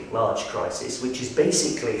catastrophically large crisis, which is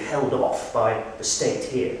basically held off by the state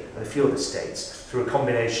here and a few other states through a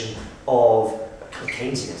combination of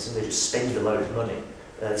Keynesianism. They just spend a load of money.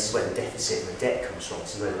 This is where the deficit and the debt comes from.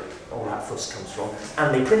 This is where all that fuss comes from.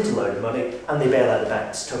 And they print a load of money and they bail out the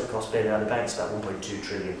banks. Total cost bailing out the banks about 1.2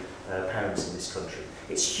 trillion pounds in this country.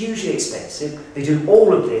 It's hugely expensive. They do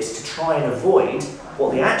all of this to try and avoid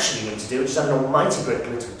what they actually need to do, which is have an almighty great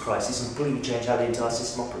political crisis and completely change how the entire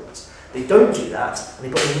system operates. They don't do that, and they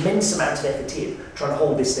put an immense amount of effort in trying to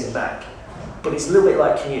hold this thing back. But it's a little bit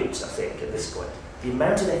like commutes, I think, at this point. The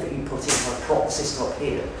amount of effort you put in trying to prop the system up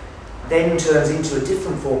here then turns into a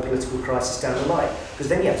different form of political crisis down the line, because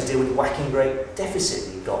then you have to deal with the whacking great deficit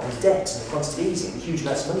that you've got, and debt, and the quantitative easing, and huge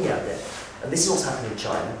amounts of money out there. And this is what's happening in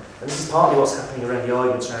China, and this is partly what's happening around the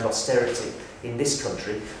arguments around austerity in this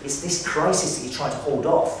country. It's this crisis that you try to hold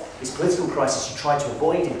off, this political crisis you tried to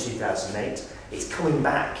avoid in 2008. It's coming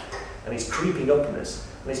back, and it's creeping up on us.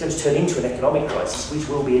 And it's going to turn into an economic crisis, which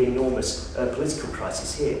will be an enormous political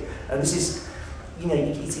crisis here. And this is, you know,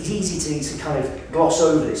 it's easy to kind of gloss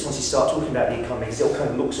over this once you start talking about the economy, because it all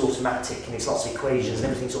kind of looks automatic, and it's lots of equations, and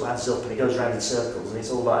everything sort of adds up, and it goes around in circles, and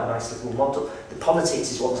it's all like a nice little model. The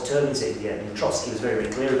politics is what determines it in the end, and Trotsky was very,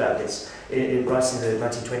 very clear about this, right in the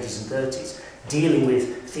 1920s and 30s, dealing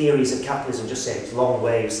with theories of capitalism, just saying it's long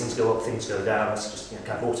waves, things go up, things go down, it's just, you know,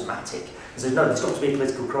 kind of automatic. Because no, there's got to be a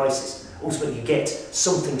political crisis. Ultimately, you get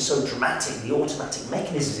something so dramatic, the automatic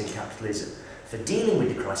mechanisms in capitalism for dealing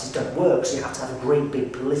with the crisis don't work, so you have to have a great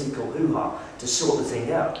big political hoo-ha to sort the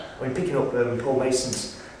thing out. I mean, picking up Paul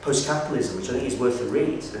Mason's Post-Capitalism, which I think is worth a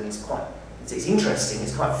read, and it's interesting,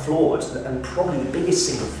 it's quite flawed, and probably the biggest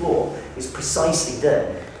single flaw is precisely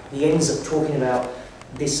there. He ends up talking about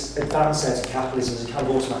this advanced out of capitalism as a kind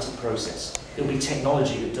of automatic process. It'll be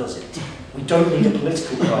technology that does it. We don't need a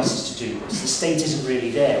political crisis to do this. The state isn't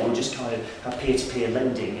really there. We'll just kind of have peer-to-peer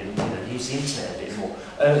lending and, you know, use the internet a bit more.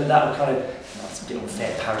 That will kind of, that's a bit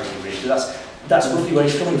unfair parody really, but that's roughly where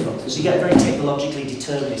it's coming from. Because you get a very technologically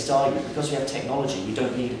determinist argument. Because we have technology, we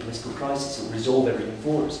don't need a political crisis. It will resolve everything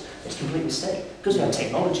for us. It's a complete mistake. Because we have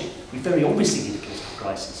technology, we very obviously need a political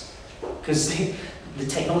crisis. Because the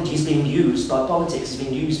technology is being used by politics, is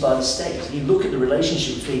being used by the state. You look at the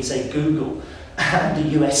relationship between, say, Google and the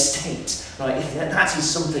US state, right? That is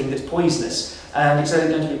something that's poisonous, and it's only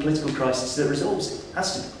going to be a political crisis that resolves it. It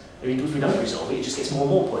has to be. I mean, if we don't resolve it, it just gets more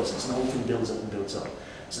and more poisonous, and the whole thing builds up and builds up.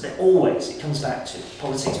 So that always, it comes back to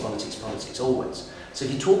politics, politics, politics, always. So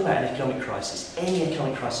if you talk about an economic crisis, any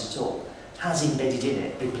economic crisis at all, has embedded in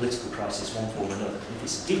it a political crisis, one form or another. And if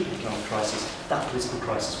it's a deep economic crisis, that political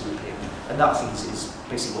crisis will appear. And that, I think, is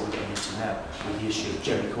basically what we're getting into now with the issue of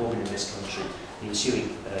Jeremy Corbyn in this country, the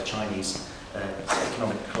ensuing Chinese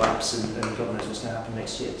economic collapse, and God knows what's going to happen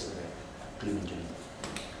next year. So gloom and doom.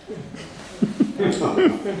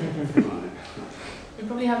 We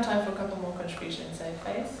probably have time for a couple more contributions, so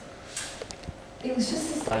Faith? It was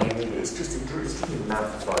just this. It's just been mad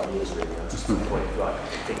for 5 years, really. I'm just to the point of like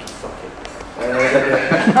thinking, fuck it.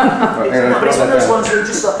 But it's one of those ones where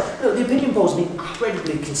just like, look, the opinion polls have been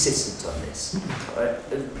incredibly consistent on this. Right?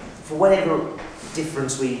 For whatever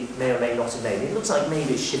difference we may or may not have made, it looks like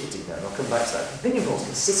maybe it's shifted now, and I'll come back to that. The opinion polls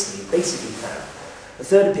consistently basically found a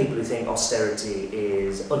third of people who think austerity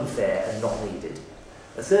is unfair and not needed.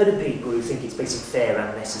 A third of people who think it's basically fair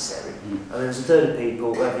and necessary, and there's a third of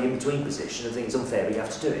people who have the in-between position and think it's unfair but you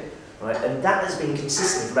have to do it. Right? And that has been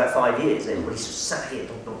consistent for about 5 years. Everybody's just sat here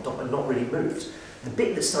and not really moved. The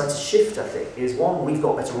bit that's starting to shift, I think, is one, we've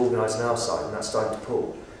got better organised on our side, and that's starting to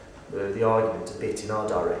pull the argument a bit in our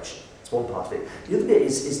direction. It's one part of it. The other bit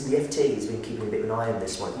is the FT has been keeping a bit of an eye on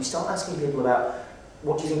this one. You start asking people about,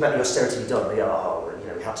 what do you think about the austerity we've done? They go, oh, you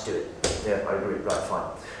know, we have to do it. Yeah, I agree, right, fine.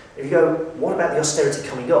 If you go, what about the austerity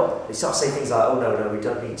coming up? They start saying things like, oh no, we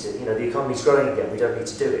don't need to, you know, the economy's growing again, we don't need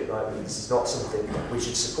to do it, right? This is not something we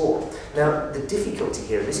should support. Now, the difficulty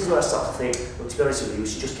here, and this is where I start to think, well, to be honest with you, we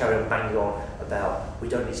should just carry on banging on about, we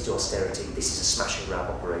don't need to do austerity, this is a smash and grab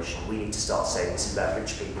operation, we need to start saying this is about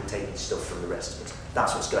rich people taking stuff from the rest of us.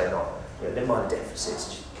 That's what's going on. You know, never mind the deficits,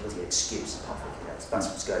 just a bloody excuse, apart from anything else. That's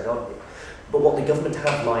what's going on here. But what the government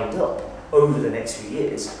have lined up over the next few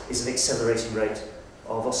years is an accelerating rate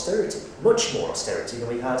of austerity, much more austerity than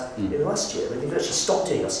we had in the last year. I mean, they've actually stopped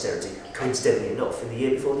doing austerity, coincidentally enough, in the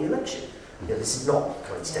year before the election. You know, this is not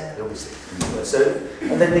coincidentally, obviously. So,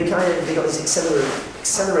 and then they got this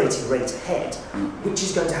accelerating rate ahead, which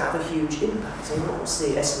is going to have a huge impact. So what's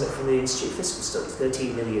the estimate from the Institute of Fiscal Studies?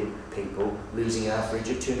 13 million people losing an average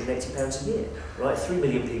of £280 a year, right? 3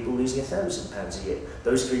 million people losing £1,000 a year.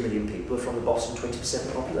 Those 3 million people are from the bottom 20% of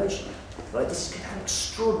the population, right? This is going to have an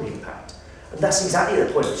extraordinary impact. And that's exactly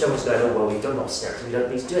the point which everyone's going, oh, well, we've done austerity, we don't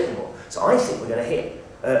need to do it anymore. So I think we're going to hit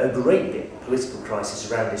a great big political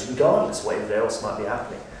crisis around this, regardless of whatever else might be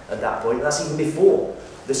happening at that point. And that's even before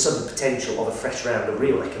the sudden potential of a fresh round of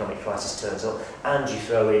real economic crisis turns up, and you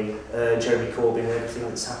throw in Jeremy Corbyn and everything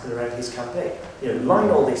that's happened around his campaign. You know, line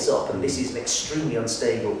all this up, and this is an extremely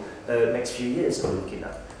unstable next few years that we're looking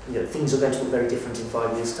at. You know, things are going to look very different in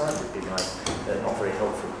 5 years' time, would be my not very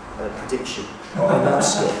helpful prediction on that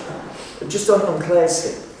score. Just on Claire's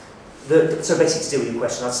thing, So basically, to deal with your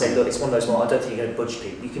question, I'd say, look, it's one of those, well, I don't think you're going to budge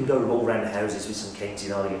people. You can go all around the houses with some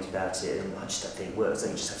Keynesian argument about it, and I just don't think it works. I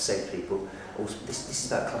think you just have to say to people, also, this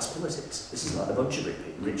is about class politics. This is like a bunch of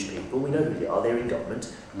rich people. We know who they are. They're in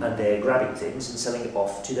government, and they're grabbing things and selling it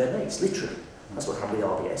off to their mates, literally. That's what happened with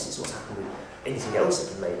RBS. It's what's happened with anything else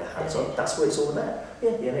that can lay their hands on. That's what it's all about.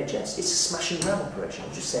 Yeah, the NHS. It's a smash and grab operation.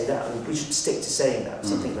 I'll just say that. And we should stick to saying that,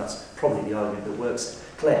 because I think that's probably the argument that works.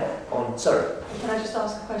 Claire, sorry. Can I just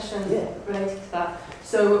ask a question Yeah. related to that?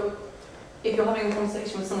 So, if you're having a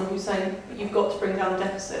conversation with someone who's saying you've got to bring down the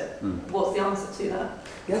deficit, what's the answer to that?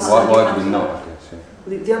 Yes. Why do we not, I guess, yeah.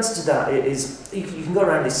 Well, the answer to that is, you can go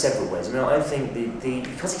around this several ways. I mean, I think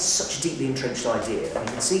because it's such a deeply entrenched idea, and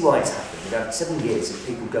you can see why it's happening. You've had 7 years of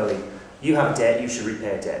people going, you have debt, you should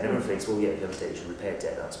repair debt. And everyone thinks, well, yeah, you have debt, you should repair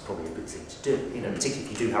debt. That's probably a good thing to do. You know, particularly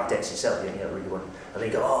if you do have debts yourself, you don't really want. And they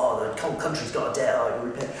go, oh, the country's got a debt, oh,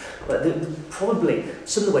 you repair. But probably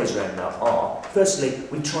some of the ways around that are, firstly,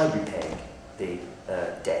 we tried repaying the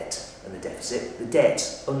debt and the deficit. The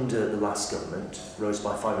debt under the last government rose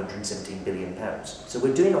by £517 billion. So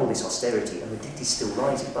we're doing all this austerity, and the debt is still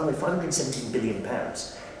rising. By the way, £517 billion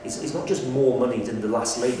is not just more money than the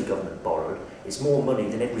last Labour government borrowed. It's more money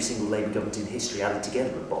than every single Labour government in history added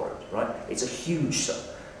together have borrowed, right? It's a huge sum.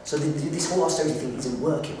 So this whole austerity thing isn't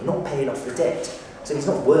working. We're not paying off the debt. So if it's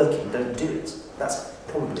not working, don't do it. That's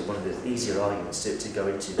probably one of the easier arguments to go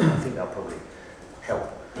into. I think that'll probably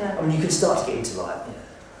help. Yeah. I mean, you can start to get into like,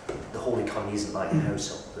 the whole economy isn't like your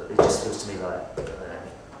household. It just feels to me like,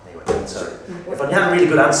 anyway, sorry. If I had a really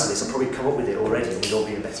good answer to this, I'd probably come up with it already and we'd all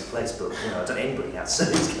be in a better place, but I don't know anybody has, so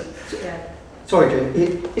it's good. Yeah. Sorry,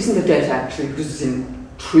 Jane, isn't the debt actually, because it's in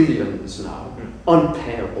trillions now,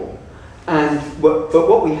 unpayable? But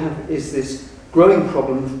what we have is this growing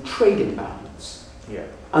problem of trade imbalance. Yeah.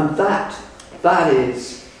 And that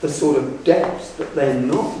is the sort of debt that they're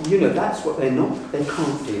not, that's what they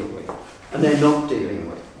can't deal with. And they're not dealing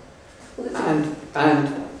with. And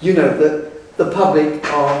the public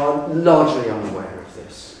are largely unaware of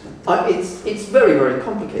this. It's very, very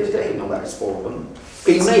complicated economics for them.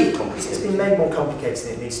 It's been made complicated. It's been made more complicated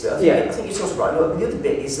than it needs to be. I think you're sort of right. Look, the other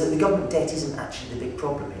bit is that the government debt isn't actually the big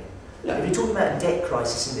problem here. No. If you're talking about a debt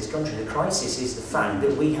crisis in this country, the crisis is the fact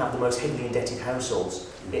that we have the most heavily indebted households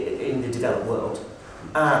in the developed world.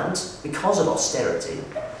 And because of austerity,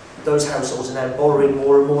 those households are now borrowing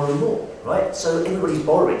more and more and more, right? So everybody's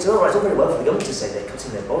borrowing. So all right, it's all very well for the government to say they're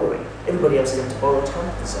cutting their borrowing. Everybody else is going to borrow to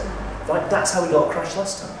compensate. Right? That's how we got a crash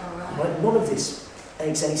last time. Right? None of this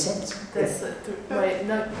makes any sense. Wait,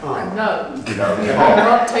 no. I'll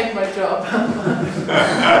not take my job.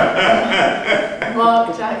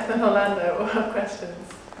 Mark, Jackson, Orlando, all have questions.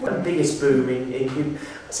 The biggest boom in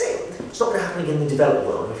say, it's not going to happen again in the developed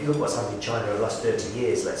world. If you look at what's happened in China over the last 30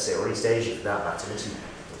 years, let's say, or East Asia for that matter, once you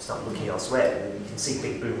start looking elsewhere, you can see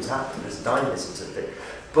big booms happen. There's dynamism to it.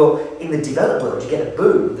 But in the developed world, you get a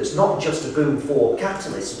boom that's not just a boom for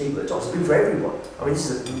capitalists and people at top, it's a boom for everyone. I mean, this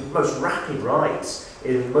is the most rapid rise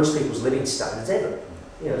in most people's living standards ever.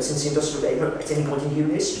 Since the industrial age, at any point in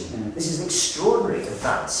human history. This is an extraordinary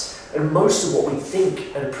advance. And most of what we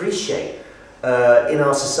think and appreciate in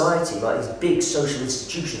our society, like these big social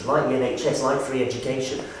institutions, like the NHS, like free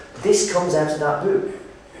education, this comes out of that boom.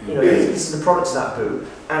 This is the product of that boom,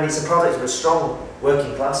 and it's a product of a strong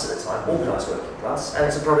working class at the time, organised working class, and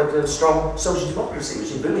it's a product of strong social democracy,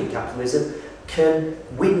 which in booming capitalism can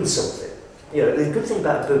win something. The good thing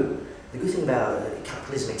about a boom, the good thing about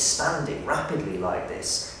capitalism expanding rapidly like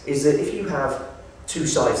this, is that if you have two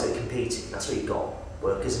sides that are competing, that's what you've got.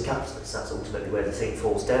 Workers and capitalists, that's ultimately where the thing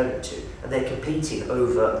falls down into. And they're competing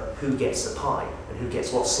over who gets the pie and who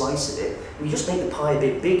gets what slice of it. If you just make the pie a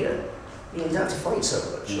bit bigger, you don't have to fight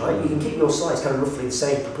so much, right? You can keep your size kind of roughly the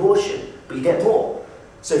same proportion, but you get more.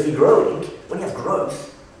 So if you're growing, when you have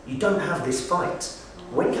growth, you don't have this fight.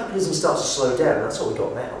 When capitalism starts to slow down, and that's what we've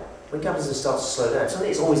got now, when capitalism starts to slow down,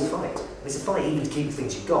 it's always a fight. It's a fight even to keep the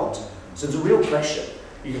things you've got. So there's a real pressure.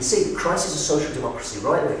 You can see the crisis of social democracy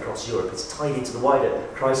right the way across Europe. It's tied into the wider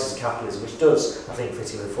crisis of capitalism, which does, I think,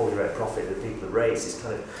 fit in with the falling rate of profit that people have raised. This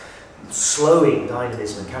kind of slowing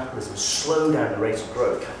dynamism and capitalism slow down the rate of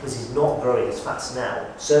growth. Capitalism is not growing as fast now,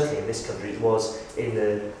 certainly in this country, as it was in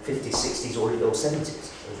the 50s, 60s, or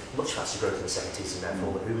 70s. Much faster growth in the 70s, and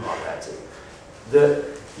therefore the hoo-ha about it.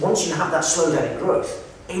 Once you have that slowdown in growth,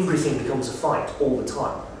 everything becomes a fight all the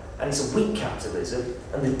time. And it's a weak capitalism,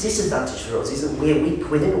 and the disadvantage for us is that we're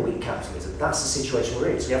weak within a weak capitalism. That's the situation we're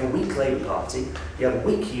in. So you have a weak Labour Party, you have a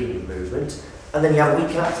weak union movement, and then you have a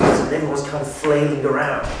weak capitalism, and everyone's kind of flailing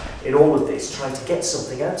around in all of this, trying to get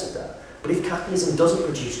something out of that. But if capitalism doesn't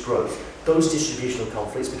produce growth, those distributional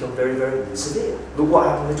conflicts become very, very severe. Look what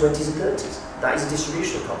happened in the 20s and 30s. That is a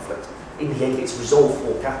distributional conflict. In the end, it's resolved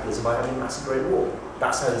for capitalism by having a massive great war.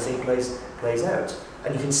 That's how the thing plays out.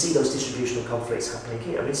 And you can see those distributional conflicts happening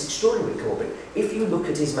here. I mean, it's extraordinary, Corbyn. If you look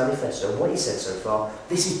at his manifesto and what he said so far,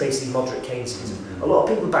 this is basically moderate Keynesianism. A lot of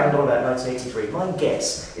people banged on about 1983. My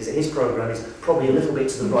guess is that his programme is probably a little bit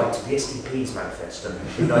to the right of the SDP's manifesto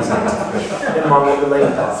in 1983. Never mind what the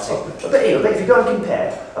Labour Party. I bet you, if you go and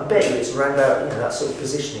compare, I bet you it's around about that sort of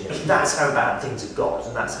positioning. And that's how bad things have got,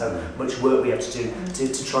 and that's how much work we have to do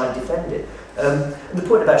to try and defend it. And the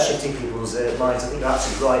point about shifting people's minds, I think you're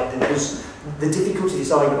absolutely right. There's the difficulty of this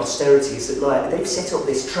argument of austerity is that they've set up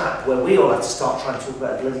this trap where we all have to start trying to talk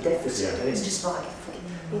about a bloody deficit, and it's just like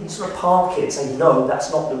you sort of park it and say no, that's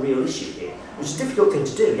not the real issue here, which is a difficult thing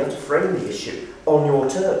to do. You have to frame the issue on your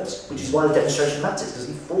terms, which is why the demonstration matters, because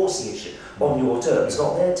you force the issue on your terms,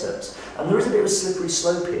 not their terms. And there is a bit of a slippery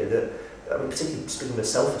slope here that, I mean, particularly speaking of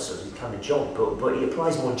myself, I suppose, it's kind of job, but it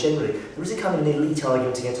applies more generally. There is a kind of an elite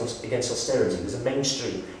argument against austerity. There's a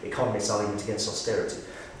mainstream economist argument against austerity.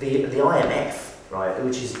 The IMF, right,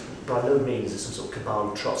 which is by no means some sort of cabal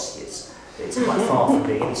of Trotskyists, it's quite far from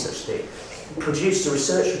being any such thing, produced a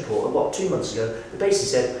research report, 2 months ago, that basically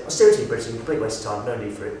said, austerity in Britain, complete waste of time, no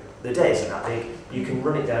need for it. The debt isn't that big, you can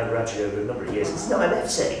run it down gradually over a number of years. It's the IMF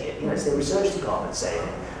saying it, it's their research department saying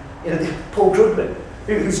it. Paul Krugman,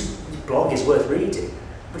 whose blog is worth reading,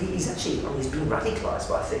 but he's actually, he's been radicalised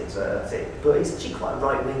by things, I think, but he's actually quite a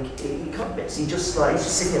right-wing economist. He's just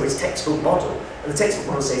sitting there with his textbook model, and the textbook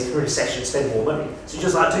model says, if you're in a recession, spend more money. So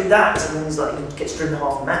he's just do that, and then he's he gets driven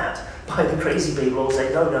half mad by the crazy people all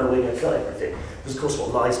saying, no, we're going to cut everything. Because of course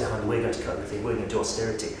what lies behind we're going to cut everything, we're going to do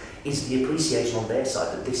austerity, is the appreciation on their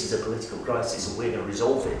side that this is a political crisis and we're going to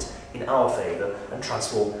resolve it in our favour and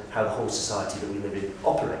transform how the whole society that we live in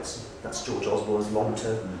operates. That's George Osborne's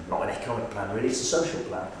long-term, not an economic plan really, it's a social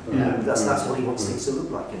plan. That's what he wants things to look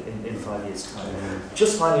like in 5 years' time.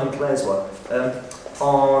 Just finally on Claire's one,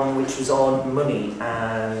 which was on money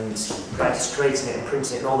and banks creating it and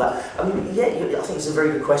printing it and all that. I mean, I think it's a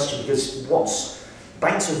very good question, because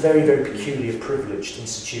banks are a very, very peculiar, privileged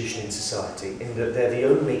institution in society, in that they're the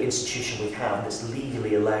only institution we have that's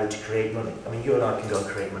legally allowed to create money. I mean, you and I can go and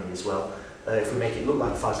create money as well. If we make it look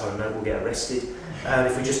like a £5 note, we'll get arrested. And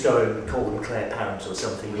if we just go and call them Claire pounds or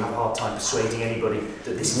something, we have a hard time persuading anybody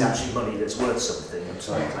that this is actually money that's worth something. I'm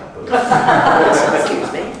sorry, Claire, but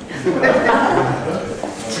excuse me.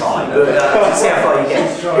 Try, but see how far you get.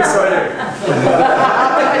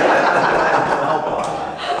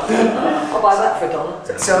 I'll buy that for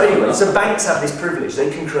 $1. So anyway, so banks have this privilege.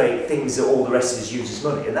 They can create things that all the rest of us use as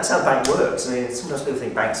money, and that's how a bank works. I mean, sometimes people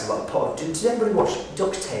think banks are like a pot. Did anybody watch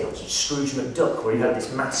DuckTales, Scrooge McDuck, where he had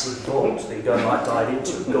this massive vault that you go and dive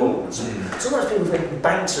into of gold? Sometimes people think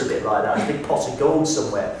banks are a bit like that, a big pot of gold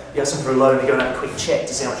somewhere. You have some for a loan, you go and have a quick check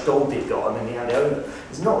to see how much gold they've got, and then you hand it over.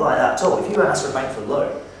 It's not like that at all. If you ask for a bank for a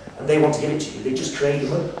loan, and they want to give it to you, they just create the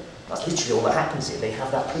money. That's literally all that happens here. They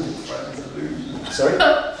have that privilege. Sorry?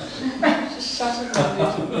 Oh,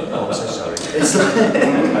 I'm so sorry.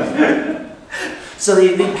 So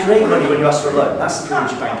they create money when you ask for a loan. That's the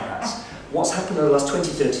privilege a bank has. What's happened over the last 20,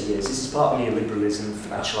 30 years, this is part of neoliberalism,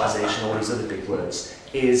 financialisation, all these other big words,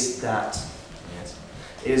 is that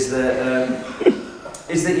you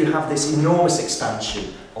have this enormous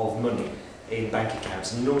expansion of money in bank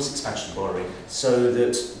accounts, an enormous expansion of borrowing, so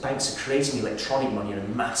that banks are creating electronic money on a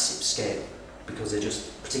massive scale, because they're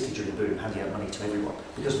just, particularly during the boom, handing out money to everyone.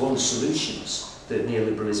 Because one of the solutions that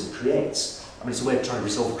neoliberalism creates, I mean, it's a way of trying to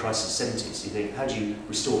resolve a crisis in the 70s. You think, how do you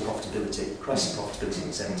restore profitability, crisis profitability in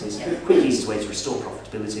the 70s? Quick, easiest way to restore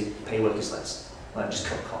profitability, pay workers less. Just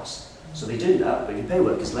cut costs. So they do that, but if you pay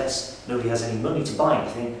workers less, nobody has any money to buy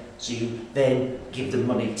anything, so you then give them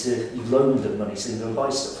money you loan them money so they can go and buy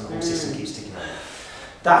stuff, and the whole system keeps ticking over.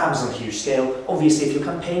 That happens on a huge scale. Obviously, if you're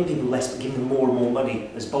kind of paying people less but giving them more and more money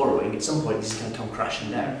as borrowing, at some point this is going to come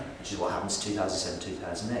crashing down, which is what happens in 2007,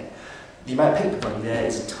 2008. The amount of paper money there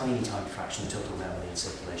is a tiny, tiny fraction of the total amount of money in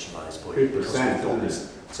circulation by this point. 3%.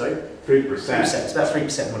 Sorry? 3%. It's about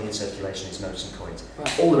 3% money in circulation is notes and coins.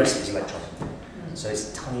 All the rest of it is electronic. So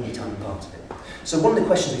it's a tiny, tiny part of it. So one of the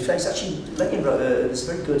questions we faced, actually, Lenin wrote this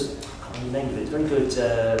very good, I can't remember the name of it, very good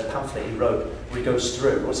pamphlet he wrote where he goes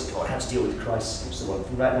through, what's it called, How to Deal with the Crisis, what's the one,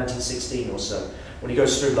 from about 1916 or so, when he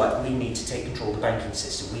goes through, we need to take control of the banking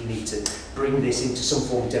system, we need to bring this into some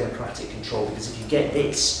form of democratic control, because if you get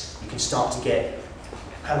this, you can start to get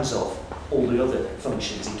hands off all the other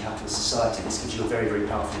functions in capitalist society. This gives you a very, very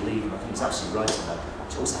powerful lever, and I think he's absolutely right in that.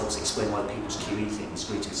 It also helps explain why the people's QE thing is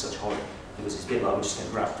greeted with such horror. Because it's a bit like we're just going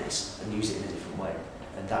to grab this and use it in a different way.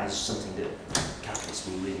 and that is something that capitalists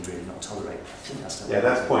will really, really not tolerate. I think that's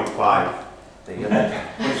that's point 5. There you go.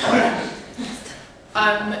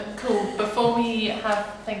 Cool. Before we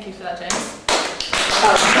have, thank you for that, James.